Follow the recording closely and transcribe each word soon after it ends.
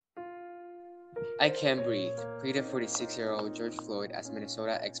I can't breathe, pleaded 46-year-old George Floyd as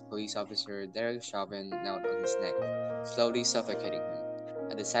Minnesota ex-police officer Derek Chauvin knelt on his neck, slowly suffocating him.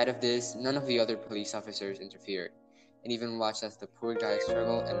 At the sight of this, none of the other police officers interfered, and even watched as the poor guy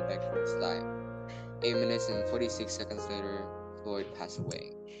struggled and begged for his life. 8 minutes and 46 seconds later, Floyd passed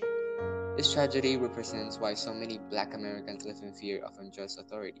away. This tragedy represents why so many Black Americans live in fear of unjust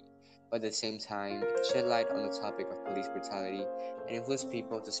authority, but at the same time, it shed light on the topic of police brutality and influenced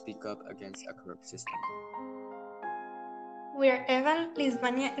people to speak up against a corrupt system. We're Evan,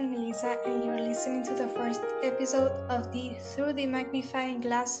 Lisbania, and Melissa, and you're listening to the first episode of the Through the Magnifying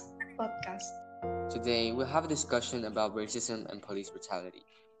Glass podcast. Today, we'll have a discussion about racism and police brutality,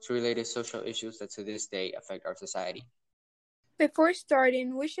 two related social issues that to this day affect our society. Before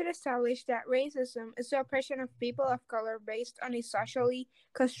starting, we should establish that racism is the oppression of people of color based on a socially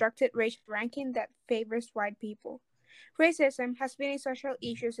constructed racial ranking that favors white people. Racism has been a social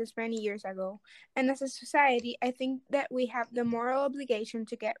issue since many years ago, and as a society, I think that we have the moral obligation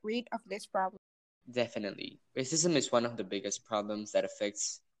to get rid of this problem. Definitely. Racism is one of the biggest problems that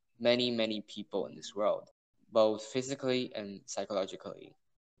affects many people in this world, both physically and psychologically.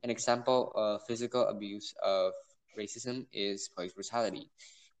 An example of physical abuse of racism is police brutality,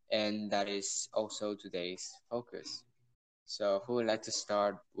 and that is also today's focus. So, who would like to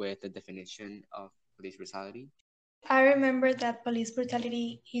start with the definition of police brutality? I remember that police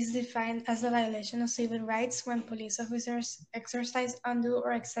brutality is defined as a violation of civil rights when police officers exercise undue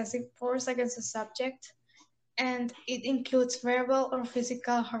or excessive force against a subject, and it includes verbal or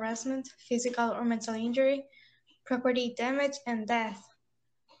physical harassment, physical or mental injury, property damage, and death.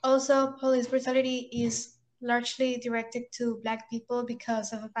 Also, police brutality is largely directed to Black people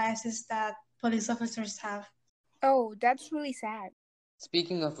because of biases that police officers have. Oh, that's really sad.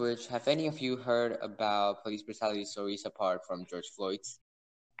 Speaking of which, have any of you heard about police brutality stories apart from George Floyd's?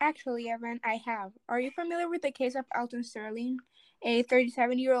 Actually, Evan, I have. Are you familiar with the case of Alton Sterling, a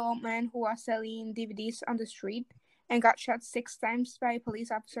 37-year-old man who was selling DVDs on the street and got shot 6 times by a police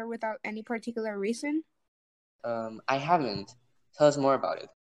officer without any particular reason? I haven't. Tell us more about it.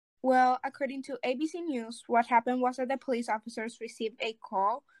 Well, according to ABC News, what happened was that the police officers received a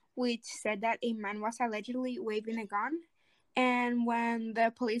call which said that a man was allegedly waving a gun. And when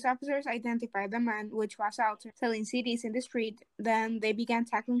the police officers identified the man, which was out selling CDs in the street, then they began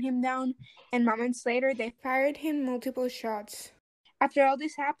tackling him down, and moments later they fired him multiple shots. After all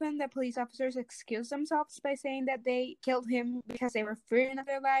this happened, the police officers excused themselves by saying that they killed him because they were fearing of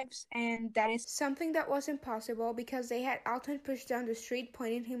their lives, and that is something that was impossible because they had Alton pushed down the street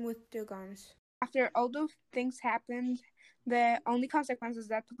pointing him with their guns. After all those things happened, the only consequences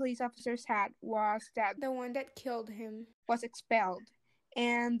that the police officers had was that the one that killed him was expelled,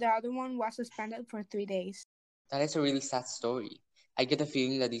 and the other one was suspended for 3 days. That is a really sad story. I get the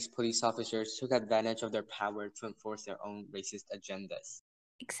feeling that these police officers took advantage of their power to enforce their own racist agendas.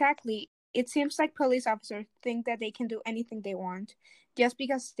 Exactly. It seems like police officers think that they can do anything they want just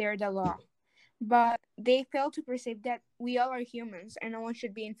because they're the law. But they fail to perceive that we all are humans and no one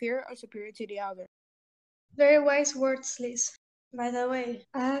should be inferior or superior to the other. Very wise words, Liz. By the way,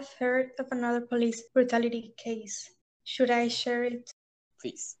 I have heard of another police brutality case. Should I share it?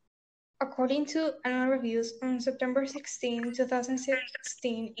 Please. According to annual reviews, on September 16,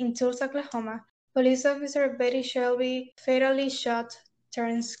 2016, in Tulsa, Oklahoma, police officer Betty Shelby fatally shot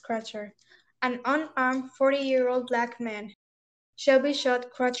Terrence Crutcher, an unarmed 40-year-old Black man. Shelby shot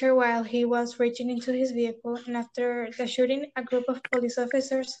Crutcher while he was reaching into his vehicle, and after the shooting, a group of police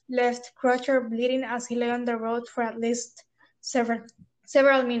officers left Crutcher bleeding as he lay on the road for at least several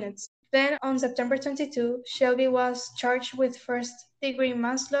minutes. Then, on September 22, Shelby was charged with first-degree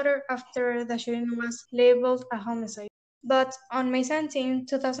manslaughter after the shooting was labeled a homicide. But on May 17,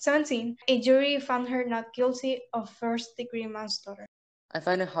 2017, a jury found her not guilty of first-degree manslaughter. I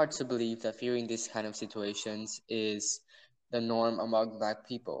find it hard to believe that fearing these kind of situations is the norm among Black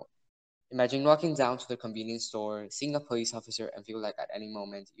people. Imagine walking down to the convenience store, seeing a police officer, and feel like at any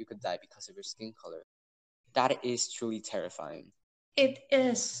moment you could die because of your skin color. That is truly terrifying. It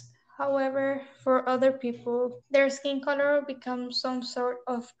is. However, for other people, their skin color becomes some sort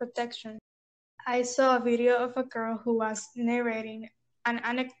of protection. I saw a video of a girl who was narrating an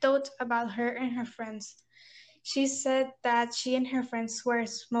anecdote about her and her friends. She said that she and her friends were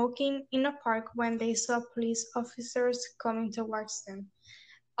smoking in a park when they saw police officers coming towards them.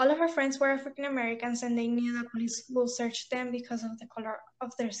 All of her friends were African Americans and they knew that police would search them because of the color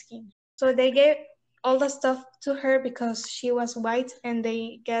of their skin. So they gave all the stuff to her because she was white and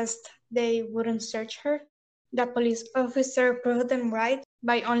they guessed they wouldn't search her. The police officer proved them right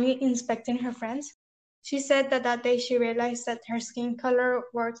by only inspecting her friends. She said that that day she realized that her skin color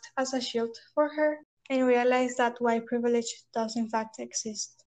worked as a shield for her and realized that white privilege does in fact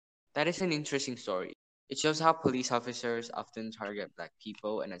exist. That is an interesting story. It shows how police officers often target black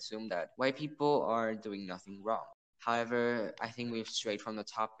people and assume that white people are doing nothing wrong. However, I think we've strayed from the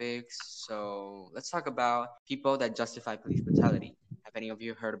topics, so let's talk about people that justify police brutality. Have any of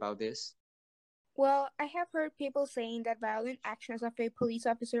you heard about this? Well, I have heard people saying that violent actions of a police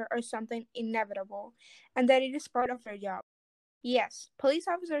officer are something inevitable and that it is part of their job. Yes, police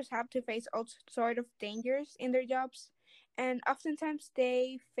officers have to face all sort of dangers in their jobs, and oftentimes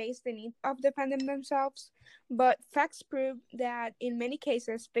they face the need of defending themselves. But facts prove that in many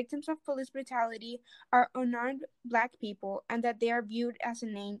cases, victims of police brutality are unarmed black people, and that they are viewed as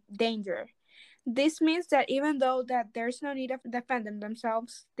a danger. This means that even though that there's no need of defending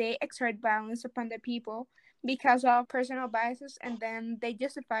themselves, they exert violence upon the people because of personal biases, and then they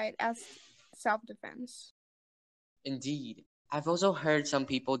justify it as self-defense. Indeed. I've also heard some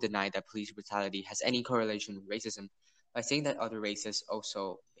people deny that police brutality has any correlation with racism by saying that other races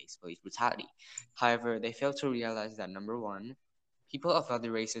also face police brutality. However, they fail to realize that number one, people of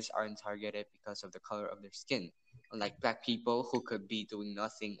other races aren't targeted because of the color of their skin, unlike black people who could be doing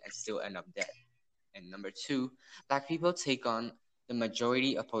nothing and still end up dead. And number two, black people take on the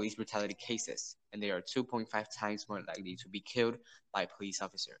majority of police brutality cases, and they are 2.5 times more likely to be killed by police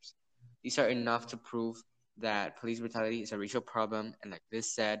officers. These are enough to prove that police brutality is a racial problem, and like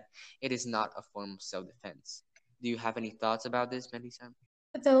this said, it is not a form of self-defense. Do you have any thoughts about this, Melissa?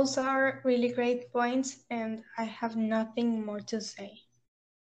 Those are really great points, and I have nothing more to say.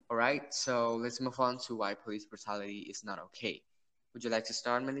 All right, so let's move on to why police brutality is not okay. Would you like to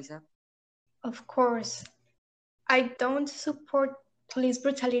start, Melissa? Of course, I don't support police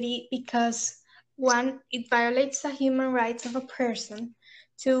brutality because one, it violates the human rights of a person.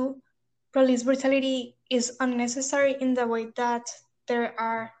 Two, police brutality is unnecessary in the way that there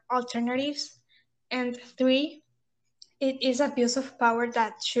are alternatives. And three, it is abuse of power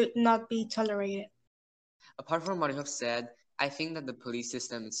that should not be tolerated. Apart from what you have said, I think that the police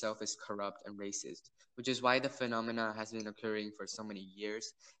system itself is corrupt and racist, which is why the phenomena has been occurring for so many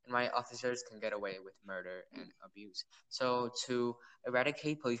years and why officers can get away with murder and abuse. So, to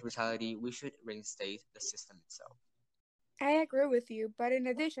eradicate police brutality, we should reinstate the system itself. I agree with you, but in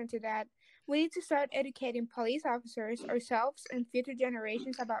addition to that, we need to start educating police officers, ourselves, and future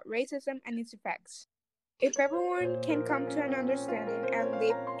generations about racism and its effects. If everyone can come to an understanding and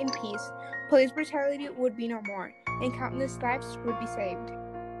live in peace, police brutality would be no more, and countless lives would be saved.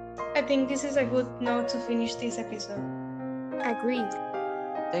 I think this is a good note to finish this episode. Agreed.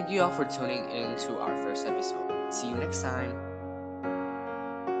 Thank you all for tuning in to our first episode. See you next time.